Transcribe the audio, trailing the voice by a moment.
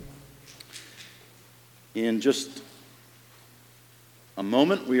In just a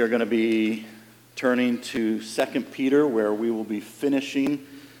moment, we are going to be turning to 2 Peter, where we will be finishing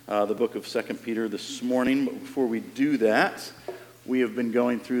the book of 2 Peter this morning. But before we do that, we have been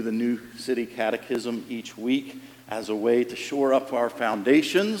going through the New City Catechism each week as a way to shore up our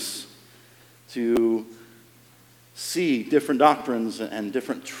foundations, to see different doctrines and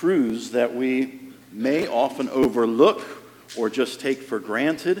different truths that we may often overlook or just take for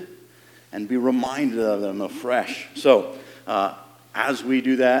granted, and be reminded of them afresh. So, as we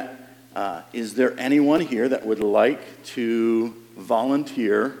do that, is there anyone here that would like to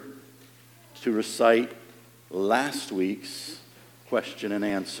volunteer to recite last week's question and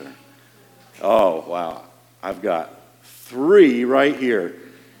answer? Oh, wow. I've got 3 right here.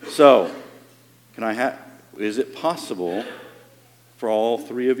 So, is it possible for all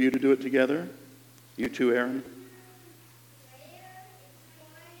 3 of you to do it together? You too, Aaron?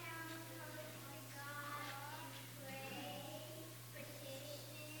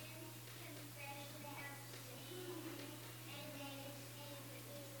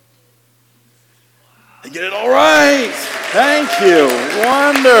 Get it all right. Thank you.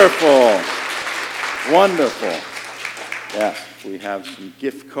 Wonderful. Wonderful. Yes, we have some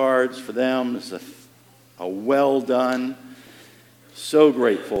gift cards for them. This is a well done. So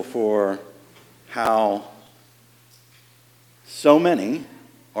grateful for how so many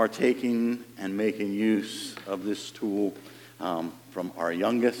are taking and making use of this tool from our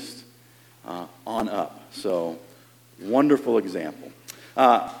youngest on up. So, wonderful example.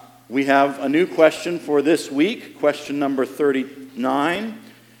 We have a new question for this week, question number 39.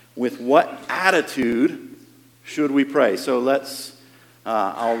 With what attitude should we pray? So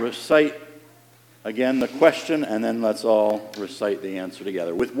I'll recite again the question, and then let's all recite the answer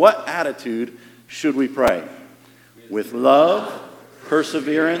together. With what attitude should we pray? With love,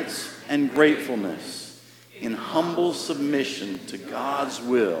 perseverance, and gratefulness, in humble submission to God's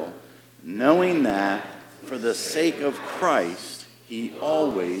will, knowing that for the sake of Christ, He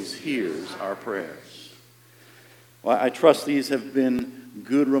always hears our prayers. Well, I trust these have been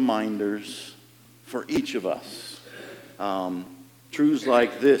good reminders for each of us. Truths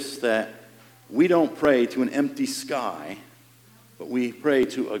like this, that we don't pray to an empty sky, but we pray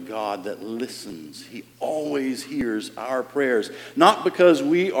to a God that listens. He always hears our prayers, not because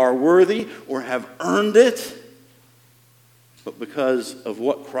we are worthy or have earned it, but because of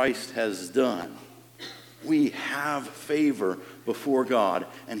what Christ has done. We have favor before God,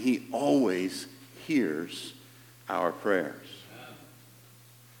 and He always hears our prayers.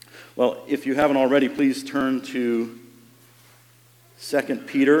 Well, if you haven't already, please turn to 2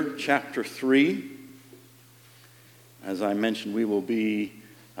 Peter chapter 3. As I mentioned, we will be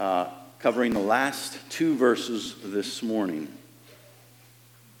covering the last 2 verses this morning.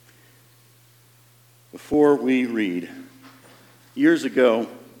 Before we read, years ago,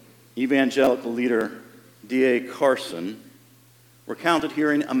 evangelical leader D.A. Carson recounted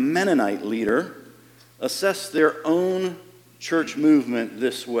hearing a Mennonite leader assess their own church movement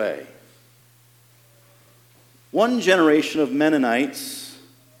this way. One generation of Mennonites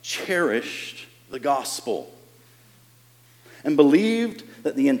cherished the gospel and believed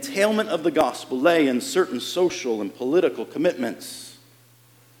that the entailment of the gospel lay in certain social and political commitments.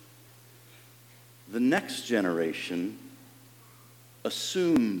 The next generation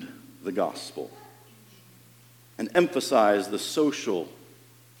assumed the gospel and emphasize the social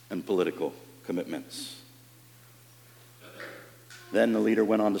and political commitments. Then the leader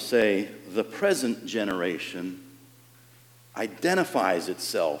went on to say, the present generation identifies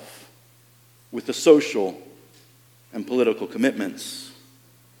itself with the social and political commitments,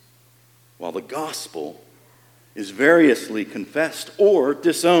 while the gospel is variously confessed or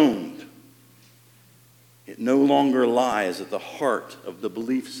disowned. It no longer lies at the heart of the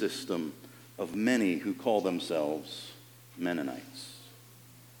belief system of many who call themselves Mennonites.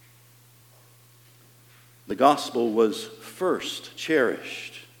 The gospel was first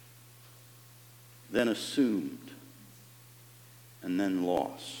cherished, then assumed, and then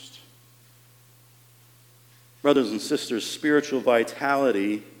lost. Brothers and sisters, spiritual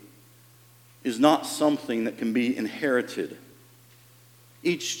vitality is not something that can be inherited.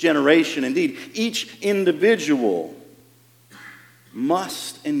 Each generation, indeed, each individual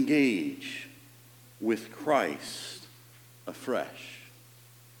must engage with Christ afresh.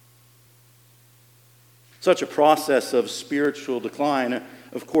 Such a process of spiritual decline,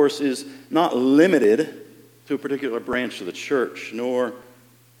 of course, is not limited to a particular branch of the church, nor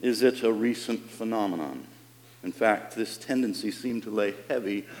is it a recent phenomenon. In fact, this tendency seemed to lay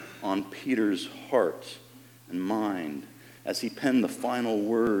heavy on Peter's heart and mind as he penned the final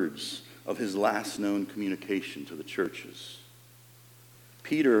words of his last known communication to the churches.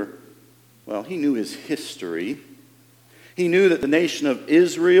 Peter, well, he knew his history. He knew that the nation of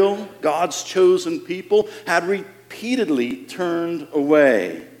Israel, God's chosen people, had repeatedly turned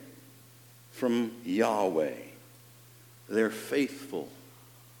away from Yahweh, their faithful,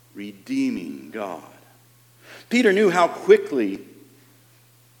 redeeming God. Peter knew how quickly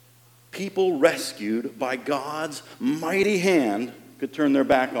people rescued by God's mighty hand could turn their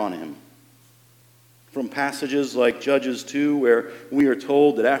back on him. From passages like Judges 2, where we are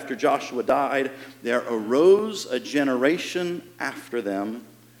told that after Joshua died, there arose a generation after them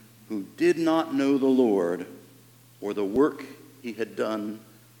who did not know the Lord or the work he had done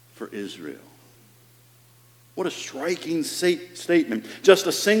for Israel. What a striking statement. Just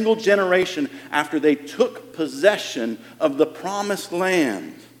a single generation after they took possession of the promised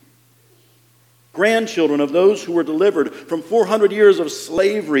land. Grandchildren of those who were delivered from 400 years of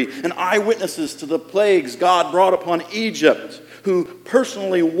slavery and eyewitnesses to the plagues God brought upon Egypt, who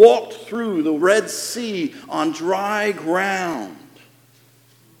personally walked through the Red Sea on dry ground.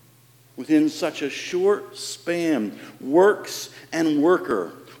 Within such a short span, works and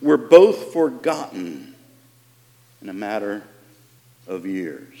worker were both forgotten in a matter of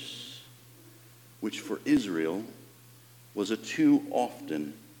years, which for Israel was a too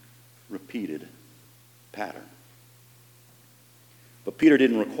often repeated pattern. But Peter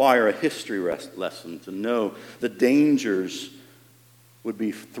didn't require a history lesson to know the dangers would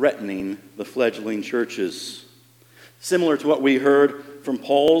be threatening the fledgling churches. Similar to what we heard from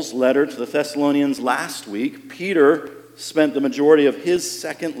Paul's letter to the Thessalonians last week, Peter spent the majority of his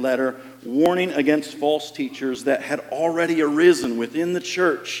second letter warning against false teachers that had already arisen within the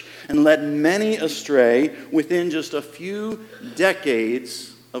church and led many astray within just a few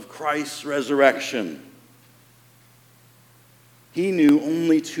decades of Christ's resurrection. He knew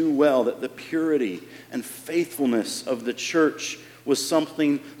only too well that the purity and faithfulness of the church was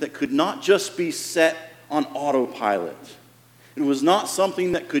something that could not just be set on autopilot. It was not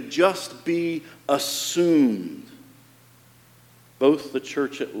something that could just be assumed. Both the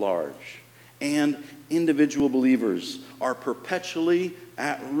church at large and individual believers are perpetually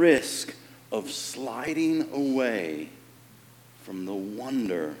at risk of sliding away from the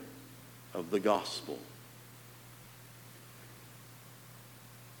wonder of the gospel.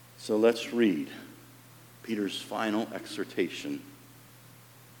 So let's read Peter's final exhortation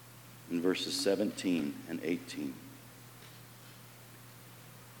in verses 17 and 18.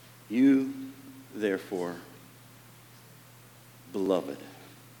 You, therefore, beloved,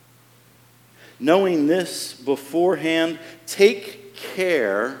 knowing this beforehand, take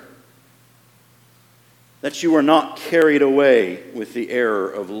care that you are not carried away with the error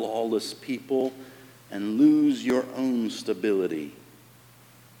of lawless people and lose your own stability,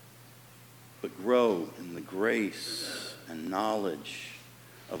 but grow in the grace and knowledge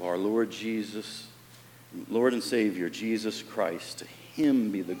of our Lord and Savior, Jesus Christ. To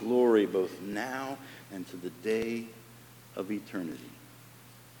him be the glory both now and to the day of eternity.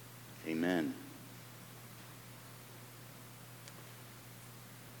 Amen.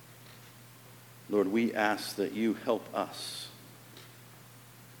 Lord, we ask that you help us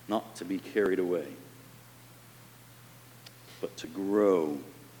not to be carried away, but to grow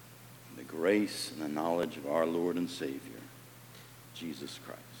in the grace and the knowledge of our Lord and Savior, Jesus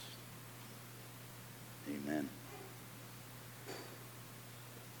Christ. Amen.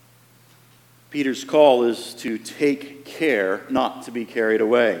 Peter's call is to take care not to be carried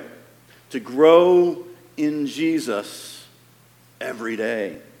away, to grow in Jesus every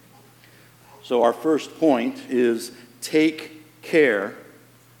day. So our first point is take care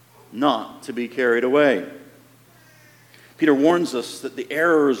not to be carried away. Peter warns us that the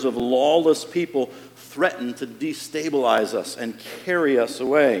errors of lawless people threaten to destabilize us and carry us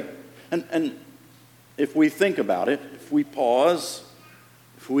away. And if we think about it, if we pause,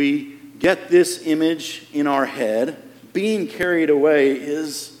 if we get this image in our head, being carried away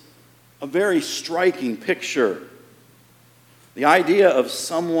is a very striking picture. The idea of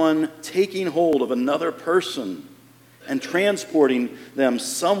someone taking hold of another person and transporting them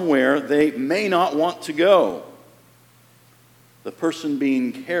somewhere they may not want to go. The person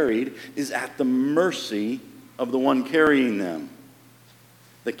being carried is at the mercy of the one carrying them.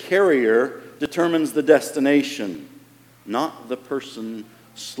 The carrier determines the destination, not the person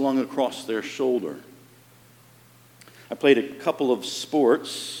slung across their shoulder. I played a couple of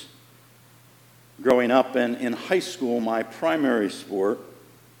sports growing up, and in high school, my primary sport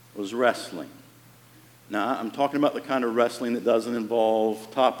was wrestling. Now, I'm talking about the kind of wrestling that doesn't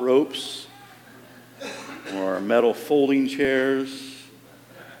involve top ropes or metal folding chairs.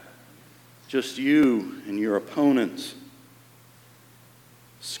 just you and your opponent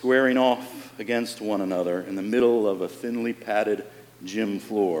squaring off against one another in the middle of a thinly padded gym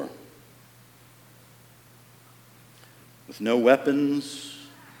floor. With no weapons,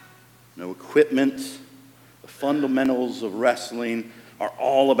 no equipment, the fundamentals of wrestling are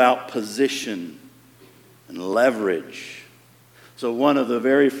all about position and leverage. So one of the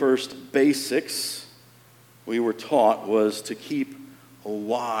very first basics we were taught was to keep a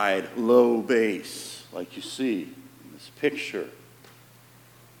wide, low base, like you see in this picture.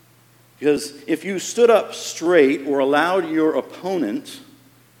 Because if you stood up straight or allowed your opponent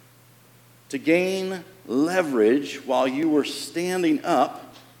to gain leverage while you were standing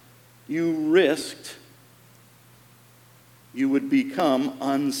up, you risked you would become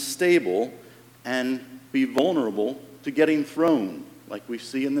unstable and be vulnerable to getting thrown, like we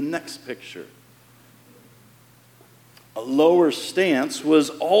see in the next picture. A lower stance was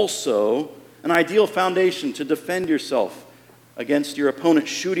also an ideal foundation to defend yourself against your opponent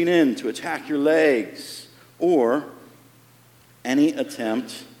shooting in to attack your legs or any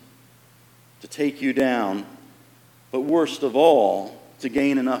attempt to take you down, but worst of all, to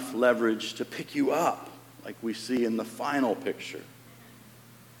gain enough leverage to pick you up, like we see in the final picture.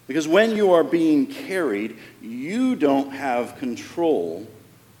 Because when you are being carried, you don't have control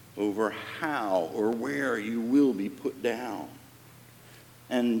over how or where you will be put down.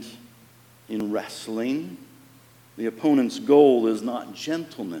 And in wrestling, the opponent's goal is not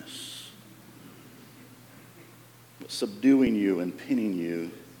gentleness, but subduing you and pinning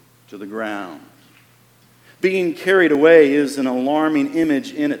you to the ground. Being carried away is an alarming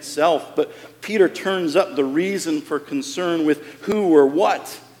image in itself, but Peter turns up the reason for concern with who or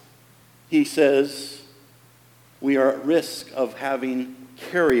what. He says, we are at risk of having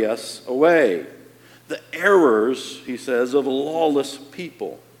carry us away. The errors, he says, of lawless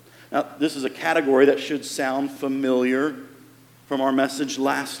people. Now, this is a category that should sound familiar from our message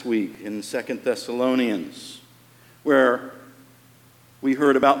last week in 2 Thessalonians, where we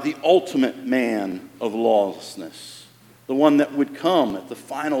heard about the ultimate man of lawlessness, the one that would come at the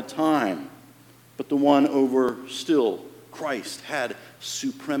final time, but the one over still Christ had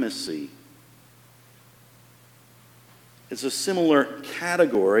supremacy. It's a similar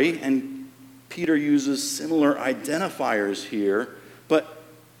category, and Peter uses similar identifiers here, but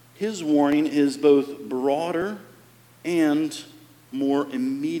his warning is both broader and more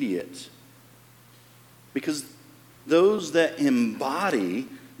immediate. Because those that embody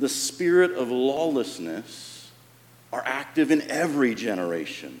the spirit of lawlessness are active in every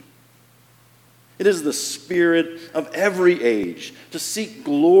generation. It is the spirit of every age to seek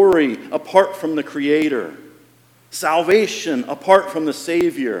glory apart from the Creator, salvation apart from the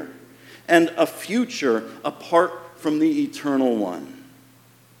Savior, and a future apart from the Eternal One.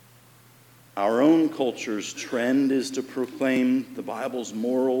 Our own culture's trend is to proclaim the Bible's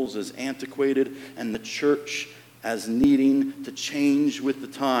morals as antiquated and the church as needing to change with the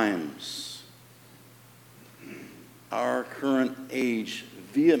times. Our current age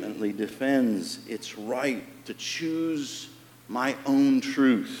vehemently defends its right to choose my own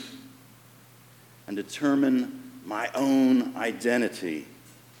truth and determine my own identity,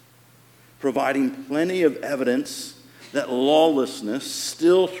 providing plenty of evidence that lawlessness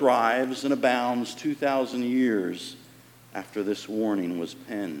still thrives and abounds 2,000 years after this warning was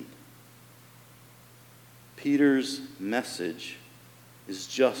penned. Peter's message is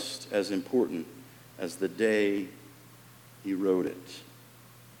just as important as the day he wrote it.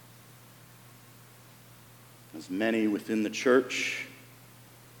 As many within the church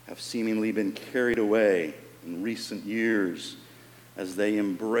have seemingly been carried away in recent years as they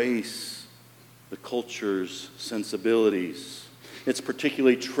embrace the culture's sensibilities. It's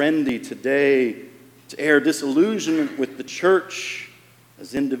particularly trendy today to air disillusionment with the church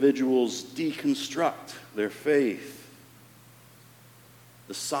as individuals deconstruct their faith.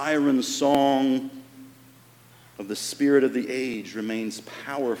 The siren song of the spirit of the age remains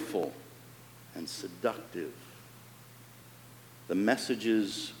powerful and seductive. The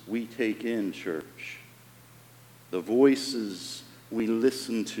messages we take in, church, the voices we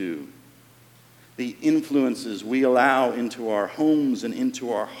listen to, the influences we allow into our homes and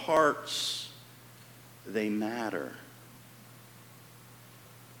into our hearts, they matter.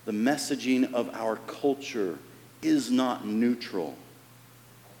 The messaging of our culture is not neutral.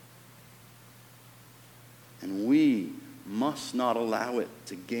 And we must not allow it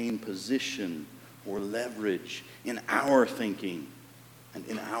to gain position or leverage in our thinking and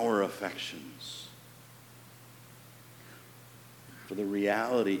in our affections. For the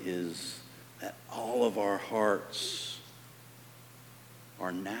reality is that all of our hearts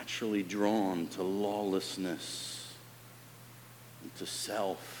are naturally drawn to lawlessness and to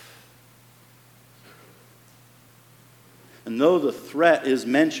self. And though the threat is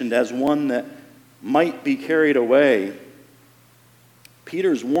mentioned as one that might be carried away,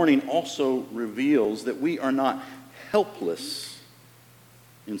 Peter's warning also reveals that we are not helpless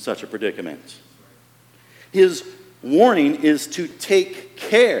in such a predicament. His warning is to take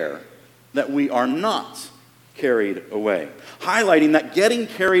care that we are not carried away, highlighting that getting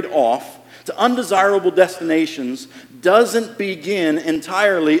carried off to undesirable destinations doesn't begin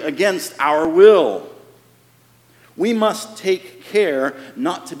entirely against our will. We must take care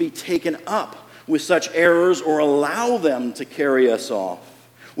not to be taken up with such errors or allow them to carry us off.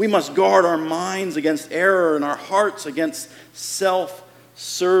 We must guard our minds against error and our hearts against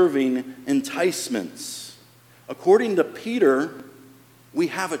self-serving enticements. According to Peter, we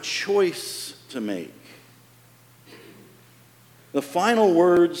have a choice to make. The final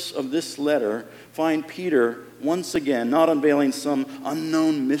words of this letter find Peter once again not unveiling some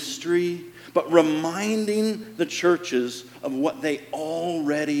unknown mystery, but reminding the churches of what they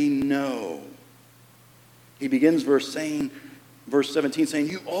already know. He begins verse 17 saying,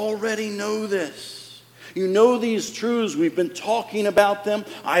 you already know this. You know these truths. We've been talking about them.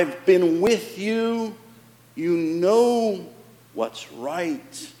 I've been with you. You know what's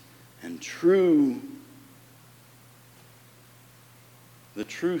right and true. The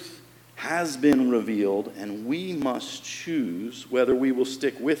truth has been revealed, and we must choose whether we will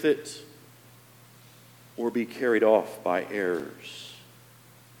stick with it or be carried off by errors,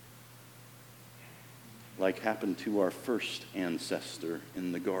 like happened to our first ancestor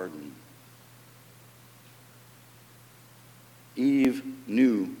in the garden. Eve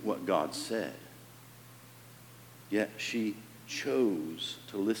knew what God said, yet she chose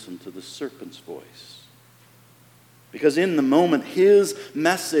to listen to the serpent's voice. Because in the moment, his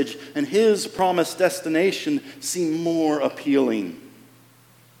message and his promised destination seem more appealing.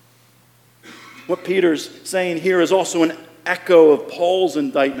 What Peter's saying here is also an echo of Paul's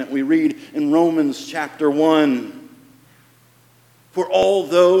indictment we read in Romans chapter 1. For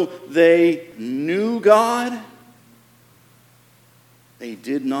although they knew God, they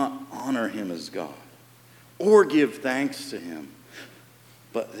did not honor him as God or give thanks to him,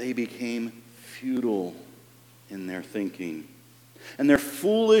 but they became futile in their thinking, and their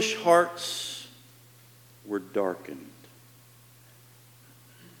foolish hearts were darkened.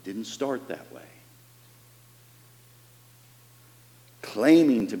 Didn't start that way.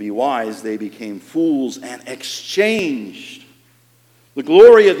 Claiming to be wise, they became fools and exchanged the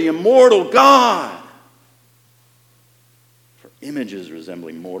glory of the immortal God for images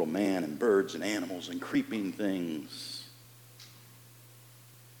resembling mortal man and birds and animals and creeping things.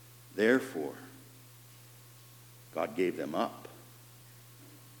 Therefore, God gave them up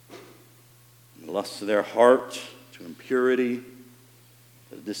in the lusts of their heart, to impurity,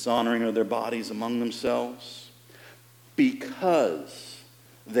 the dishonoring of their bodies among themselves, because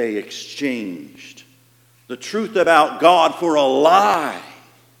they exchanged the truth about God for a lie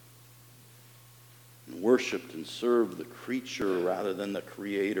and worshipped and served the creature rather than the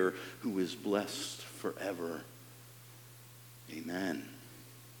Creator, who is blessed forever. Amen.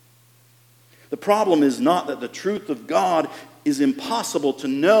 The problem is not that the truth of God is impossible to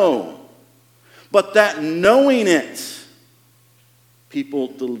know, but that knowing it, people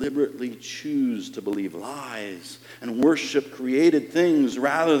deliberately choose to believe lies and worship created things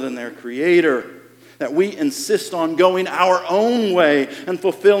rather than their Creator. That we insist on going our own way and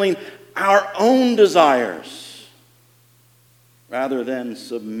fulfilling our own desires rather than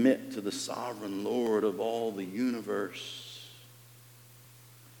submit to the sovereign Lord of all the universe.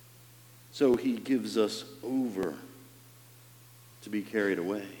 So he gives us over to be carried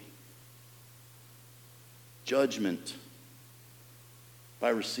away. Judgment by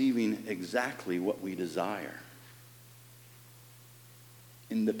receiving exactly what we desire.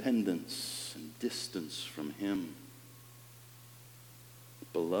 Independence and distance from him.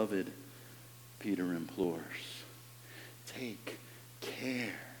 Beloved, Peter implores, take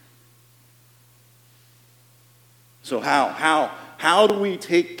care. So how do we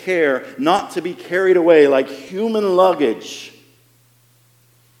take care not to be carried away like human luggage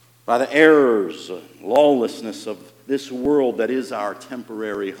by the errors, lawlessness of this world that is our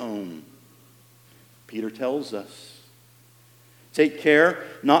temporary home? Peter tells us, take care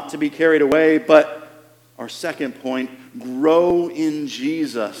not to be carried away, but our second point, grow in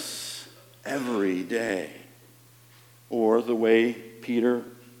Jesus every day. Or the way Peter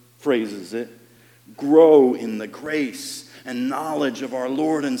phrases it, grow in the grace and knowledge of our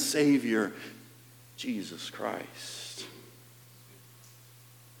Lord and Savior, Jesus Christ.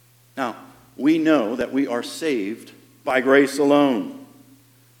 Now, we know that we are saved by grace alone.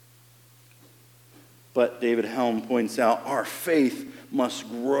 But David Helm points out our faith must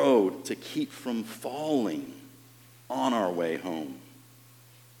grow to keep from falling on our way home.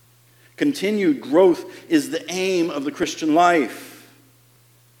 Continued growth is the aim of the Christian life.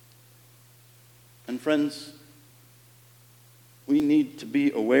 And friends, we need to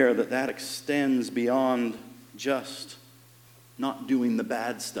be aware that that extends beyond just not doing the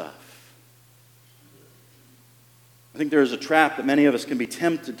bad stuff. I think there is a trap that many of us can be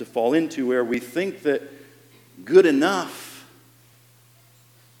tempted to fall into where we think that good enough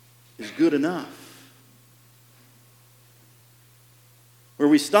is good enough. Where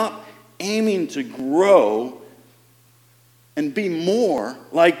we stop aiming to grow and be more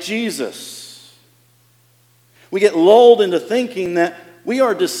like Jesus. We get lulled into thinking that we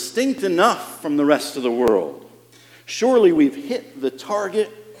are distinct enough from the rest of the world. Surely we've hit the target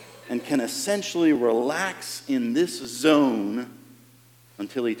and can essentially relax in this zone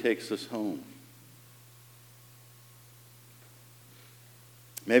until he takes us home.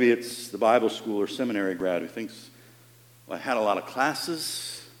 Maybe it's the Bible school or seminary grad who thinks, well, I had a lot of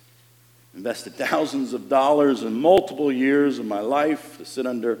classes, invested thousands of dollars in multiple years of my life to sit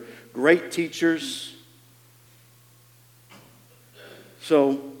under great teachers.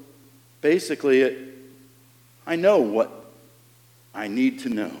 So basically, I know what I need to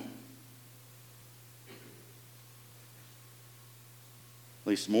know. At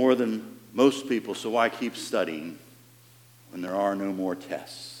least more than most people, so why keep studying when there are no more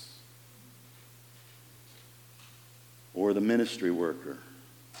tests? Or the ministry worker.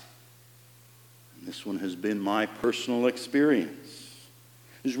 And this one has been my personal experience.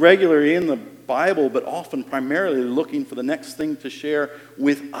 Is regularly in the Bible, but often primarily looking for the next thing to share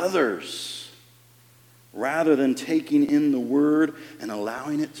with others, rather than taking in the Word and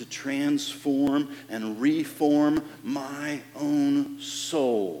allowing it to transform and reform my own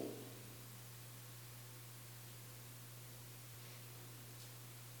soul.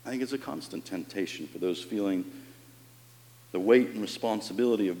 I think it's a constant temptation for those feeling the weight and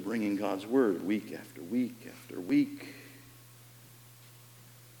responsibility of bringing God's Word week after week after week.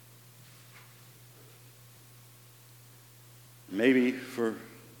 Maybe for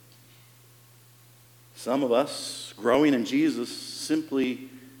some of us, growing in Jesus simply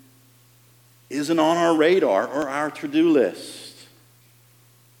isn't on our radar or our to-do list.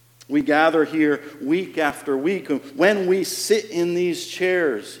 We gather here week after week. When we sit in these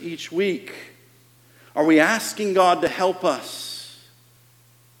chairs each week, are we asking God to help us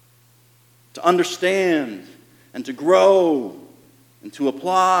to understand and to grow and to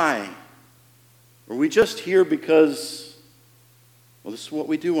apply? Or are we just here because, well, this is what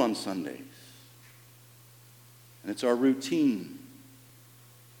we do on Sundays? And it's our routine.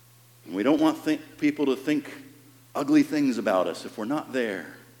 And we don't want people to think ugly things about us if we're not there.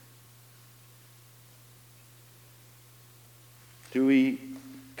 Do we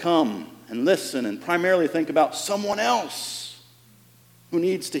come and listen and primarily think about someone else who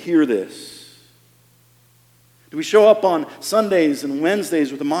needs to hear this? Do we show up on Sundays and Wednesdays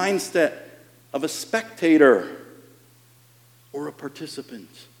with the mindset of a spectator or a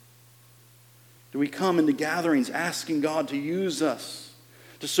participant? Do we come into gatherings asking God to use us,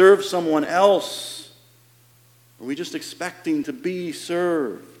 to serve someone else? Or are we just expecting to be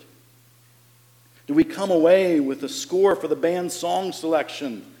served? Do we come away with a score for the band's song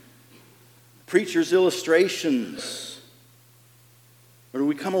selection, preacher's illustrations? Or do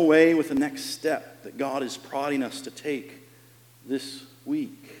we come away with the next step that God is prodding us to take this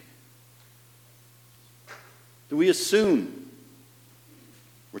week? Do we assume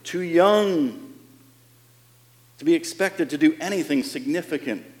we're too young to be expected to do anything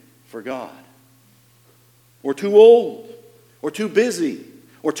significant for God? Or too old? Or too busy?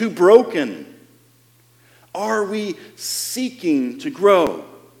 Or too broken? Are we seeking to grow?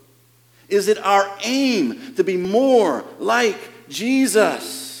 Is it our aim to be more like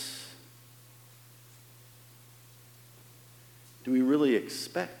Jesus? Do we really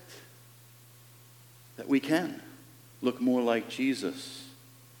expect that we can look more like Jesus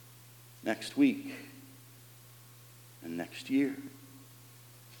next week and next year?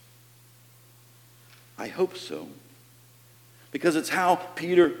 I hope so, because it's how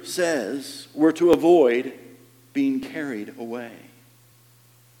Peter says we're to avoid being carried away.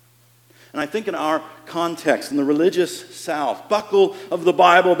 And I think in our context, in the religious South, buckle of the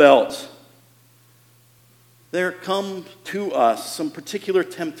Bible Belt, there come to us some particular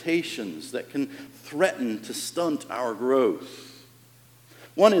temptations that can threaten to stunt our growth.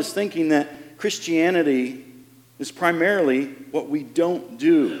 One is thinking that Christianity is primarily what we don't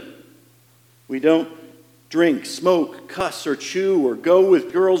do We don't drink, smoke, cuss, or chew, or go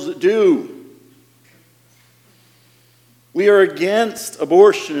with girls that do. We are against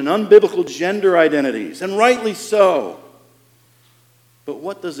abortion and unbiblical gender identities, and rightly so. But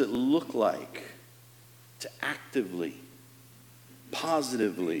what does it look like to actively,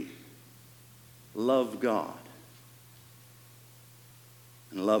 positively love God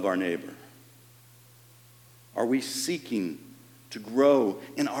and love our neighbor? Are we seeking to grow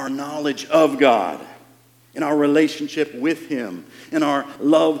in our knowledge of God, in our relationship with Him, in our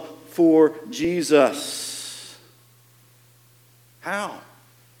love for Jesus? How?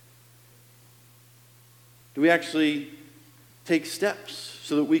 Do we actually take steps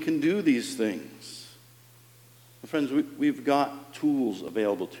so that we can do these things? Friends, we've got tools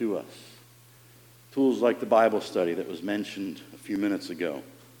available to us. Tools like the Bible study that was mentioned a few minutes ago.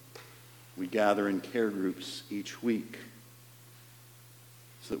 We gather in care groups each week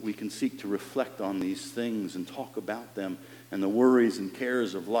so that we can seek to reflect on these things and talk about them and the worries and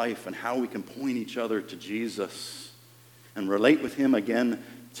cares of life and how we can point each other to Jesus and relate with Him again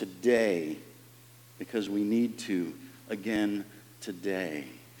today, because we need to again today.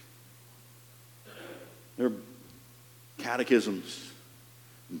 There are catechisms,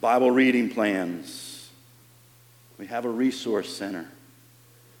 Bible reading plans. We have a resource center.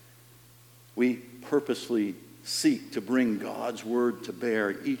 We purposely seek to bring God's Word to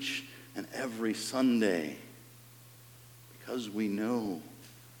bear each and every Sunday because we know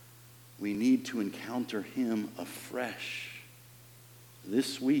we need to encounter Him afresh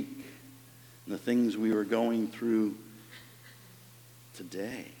this week and the things we are going through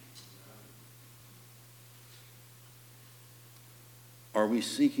today. Are we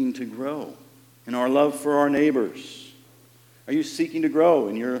seeking to grow in our love for our neighbors? Are you seeking to grow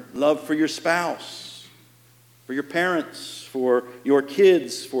in your love for your spouse, for your parents, for your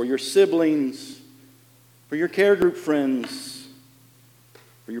kids, for your siblings, for your care group friends,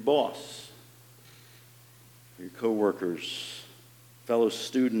 for your boss, for your coworkers, fellow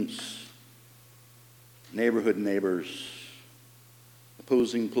students, neighborhood neighbors,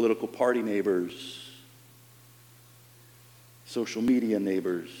 opposing political party neighbors, social media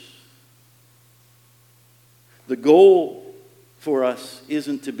neighbors? The goal for us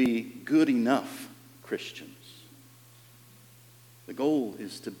isn't to be good enough Christians. The goal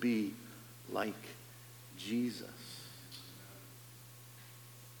is to be like Jesus.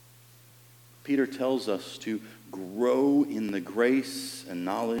 Peter tells us to grow in the grace and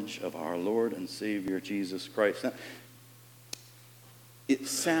knowledge of our Lord and Savior Jesus Christ. Now, it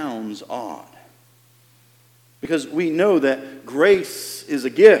sounds odd, because we know that grace is a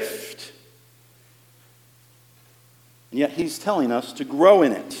gift. And yet he's telling us to grow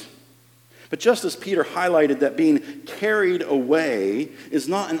in it. But just as Peter highlighted that being carried away is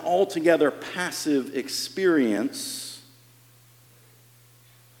not an altogether passive experience,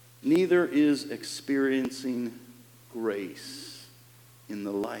 neither is experiencing grace in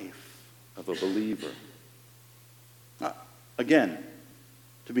the life of a believer. Again,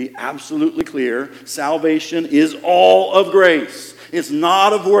 to be absolutely clear, salvation is all of grace. It's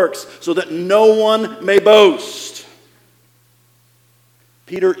not of works, so that no one may boast.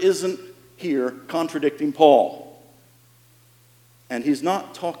 Peter isn't here contradicting Paul. And he's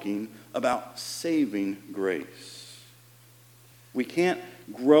not talking about saving grace. We can't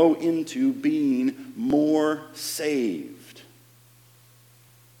grow into being more saved.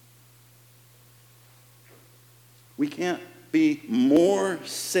 We can't be more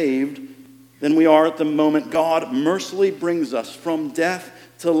saved than we are at the moment God mercifully brings us from death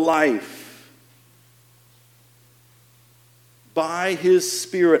to life, by His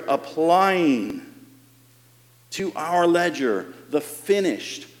Spirit applying to our ledger the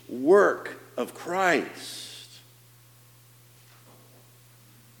finished work of Christ.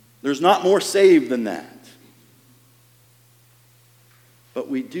 There's not more saved than that. But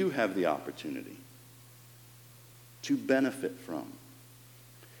we do have the opportunity to benefit from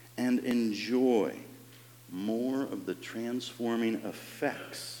and enjoy more of the transforming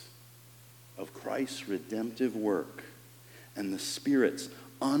effects of Christ's redemptive work and the Spirit's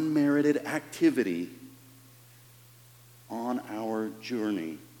unmerited activity on our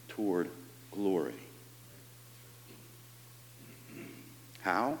journey toward glory.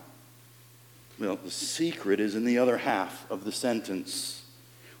 How? Well, the secret is in the other half of the sentence.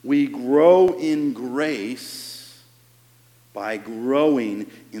 We grow in grace by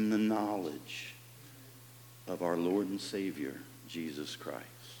growing in the knowledge of our Lord and Savior, Jesus Christ.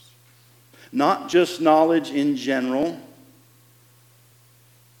 Not just knowledge in general,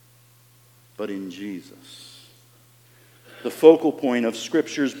 but in Jesus. the focal point of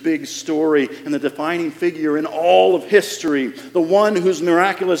Scripture's big story and the defining figure in all of history, the one whose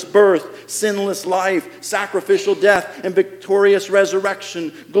miraculous birth, sinless life, sacrificial death, and victorious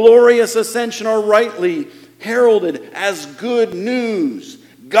resurrection, glorious ascension are rightly heralded as good news,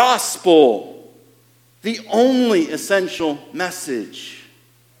 gospel, the only essential message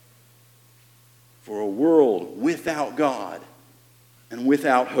for a world without God and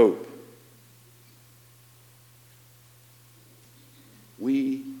without hope.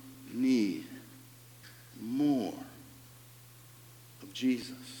 We need more of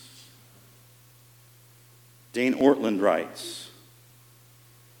Jesus. Dane Ortland writes,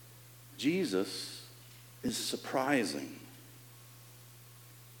 Jesus is surprising.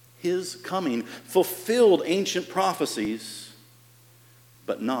 His coming fulfilled ancient prophecies,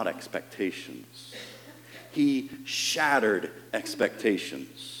 but not expectations. He shattered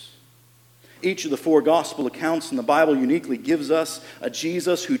expectations. Each of the 4 gospel accounts in the Bible uniquely gives us a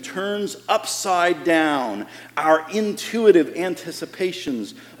Jesus who turns upside down our intuitive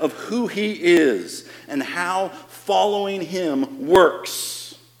anticipations of who he is and how following him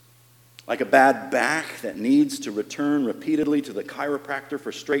works. Like a bad back that needs to return repeatedly to the chiropractor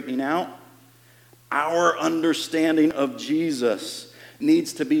for straightening out, our understanding of Jesus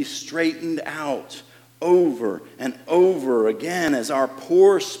needs to be straightened out over and over again as our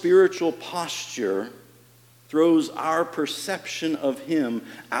poor spiritual posture throws our perception of him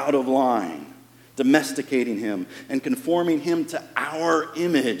out of line, domesticating him and conforming him to our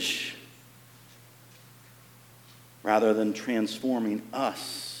image rather than transforming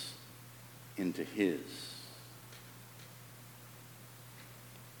us into his.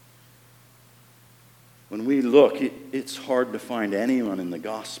 When we look, it's hard to find anyone in the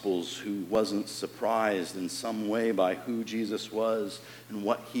Gospels who wasn't surprised in some way by who Jesus was and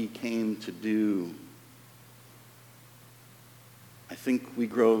what he came to do. I think we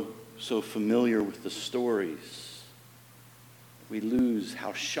grow so familiar with the stories, we lose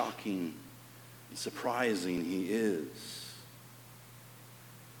how shocking and surprising he is.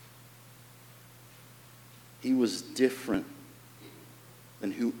 He was different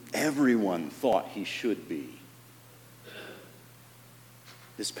than who everyone thought he should be.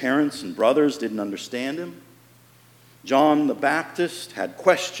 His parents and brothers didn't understand him. John the Baptist had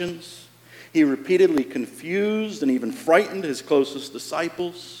questions. He repeatedly confused and even frightened his closest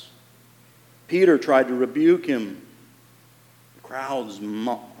disciples. Peter tried to rebuke him. The crowds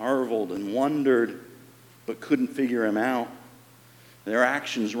marveled and wondered, but couldn't figure him out. Their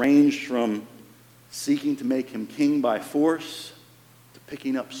actions ranged from seeking to make him king by force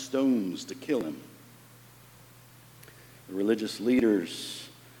picking up stones to kill him. The religious leaders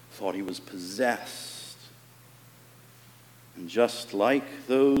thought he was possessed. And just like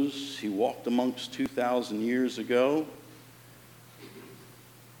those he walked amongst 2,000 years ago,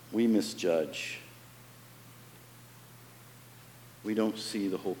 we misjudge. We don't see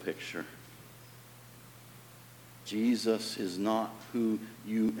the whole picture. Jesus is not who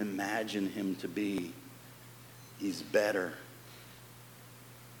you imagine him to be. He's better.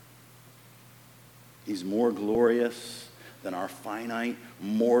 He's more glorious than our finite,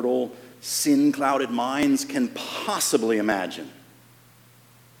 mortal, sin-clouded minds can possibly imagine.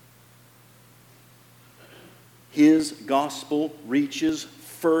 His gospel reaches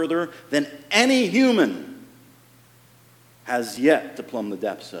further than any human has yet to plumb the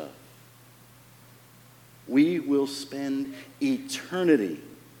depths of. We will spend eternity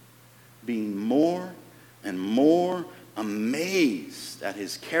being more and more amazed at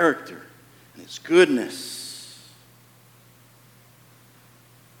his character and his goodness.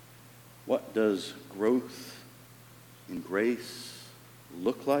 What does growth in grace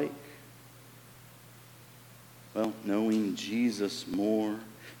look like? Well, knowing Jesus more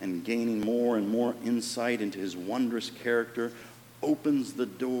and gaining more and more insight into his wondrous character opens the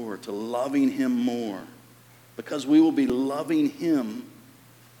door to loving him more, because we will be loving him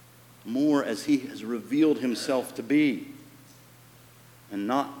more as he has revealed himself to be, and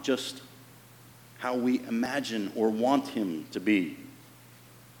not just how we imagine or want him to be.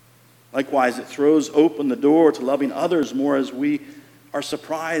 Likewise, it throws open the door to loving others more as we are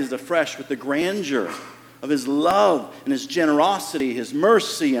surprised afresh with the grandeur of his love and his generosity, his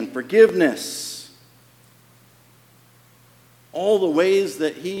mercy and forgiveness. All the ways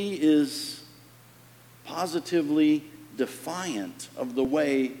that he is positively defiant of the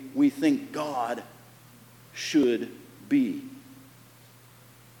way we think God should be.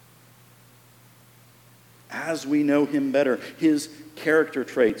 As we know him better, his character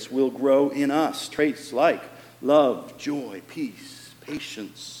traits will grow in us. Traits like love, joy, peace,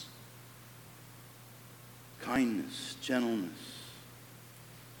 patience, kindness, gentleness,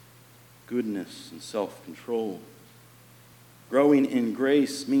 goodness, and self-control. Growing in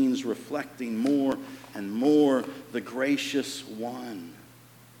grace means reflecting more and more the gracious one.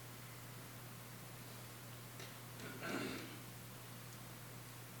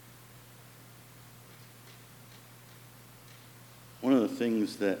 One of the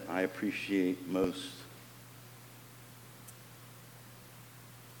things that I appreciate most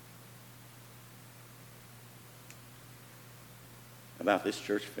about this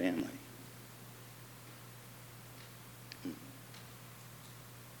church family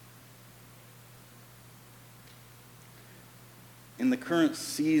in the current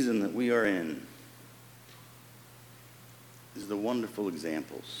season that we are in is the wonderful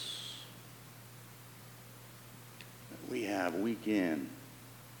examples that we have week in,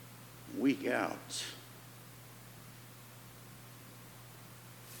 week out.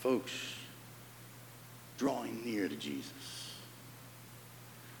 Folks drawing near to Jesus,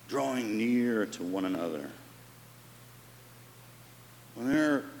 drawing near to one another. When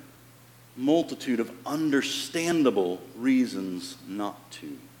there are multitude of understandable reasons not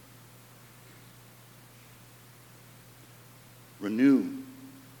to. Renew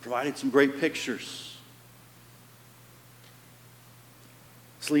provided some great pictures.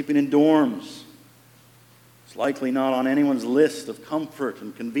 Sleeping in dorms. It's likely not on anyone's list of comfort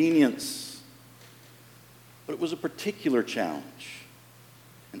and convenience. But it was a particular challenge,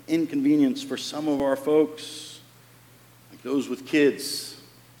 an inconvenience for some of our folks, like those with kids.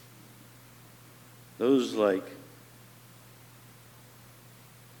 Those like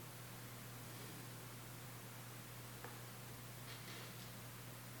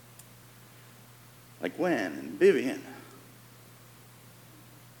Gwen and Vivian.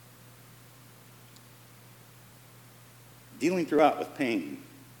 Dealing throughout with pain,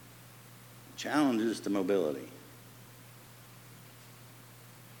 challenges to mobility.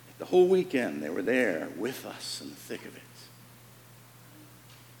 The whole weekend they were there with us in the thick of it.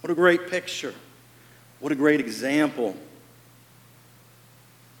 What a great picture. What a great example.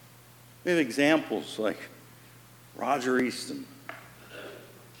 We have examples like Roger Easton,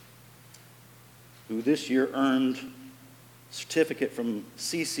 who this year earned a certificate from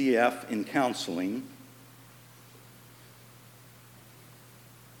CCF in counseling.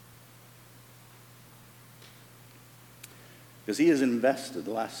 Because he has invested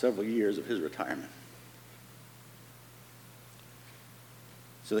the last several years of his retirement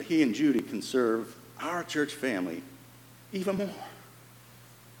so that he and Judy can serve our church family even more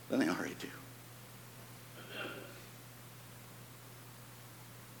than they already do.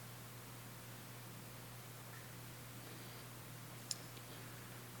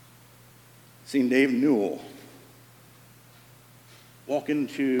 Seen Dave Newell walk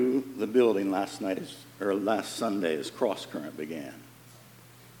into the building last Sunday as Cross Current began.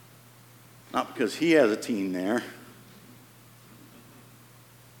 Not because he has a team there,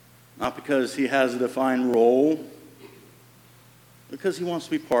 not because he has a defined role, because he wants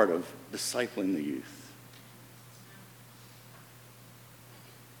to be part of discipling the youth.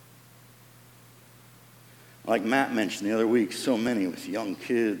 Like Matt mentioned the other week, so many with young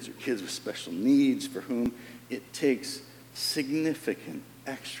kids or kids with special needs for whom it takes significant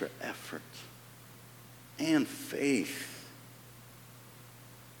extra effort and faith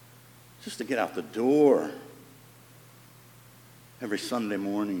just to get out the door every Sunday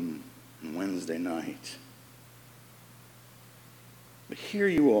morning and Wednesday night. But here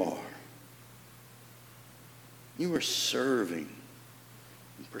you are. You are serving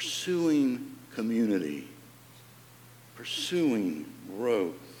and pursuing community, pursuing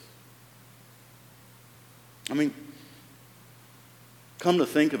growth. I mean, come to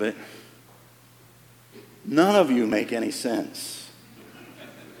think of it, none of you make any sense.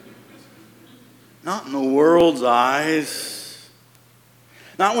 Not in the world's eyes.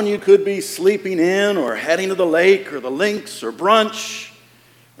 Not when you could be sleeping in or heading to the lake or the links or brunch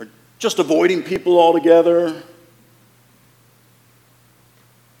or just avoiding people altogether.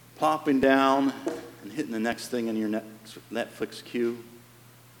 Plopping down and hitting the next thing in your Netflix queue.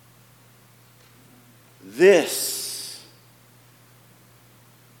 This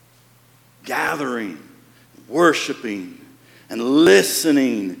gathering, worshiping, and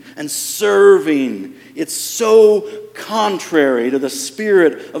listening and serving, it's so contrary to the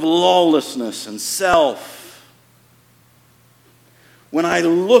spirit of lawlessness and self. When I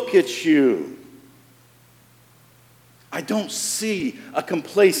look at you, I don't see a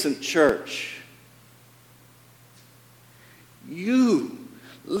complacent church. You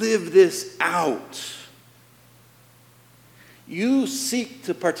live this out. You seek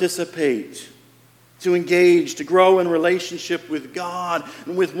to participate to engage, to grow in relationship with God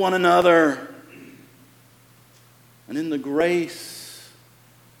and with one another. And in the grace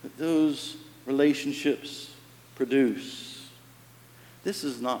that those relationships produce. This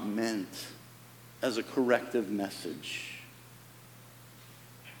is not meant as a corrective message,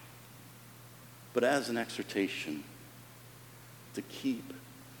 but as an exhortation to keep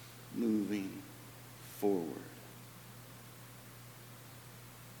moving forward.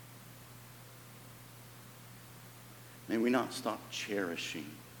 May we not stop cherishing.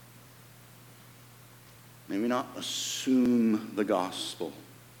 May we not assume the gospel.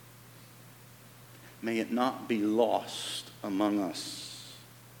 May it not be lost among us.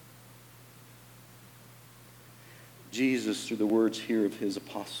 Jesus, through the words here of his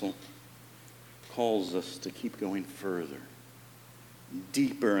apostle, calls us to keep going further,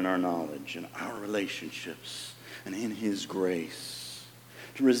 deeper in our knowledge and our relationships and in his grace.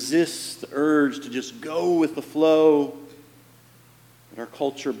 To resist the urge to just go with the flow that our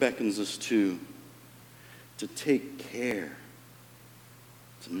culture beckons us to take care,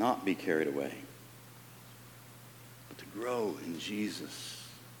 to not be carried away, but to grow in Jesus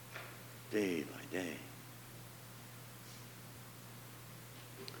day by day.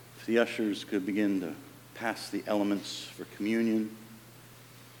 If the ushers could begin to pass the elements for communion,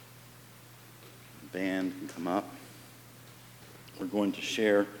 the band can come up. We're going to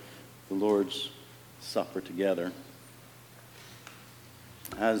share the Lord's Supper together.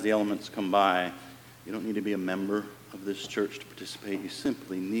 As the elements come by, you don't need to be a member of this church to participate. You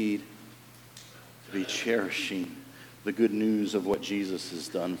simply need to be cherishing the good news of what Jesus has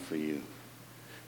done for you.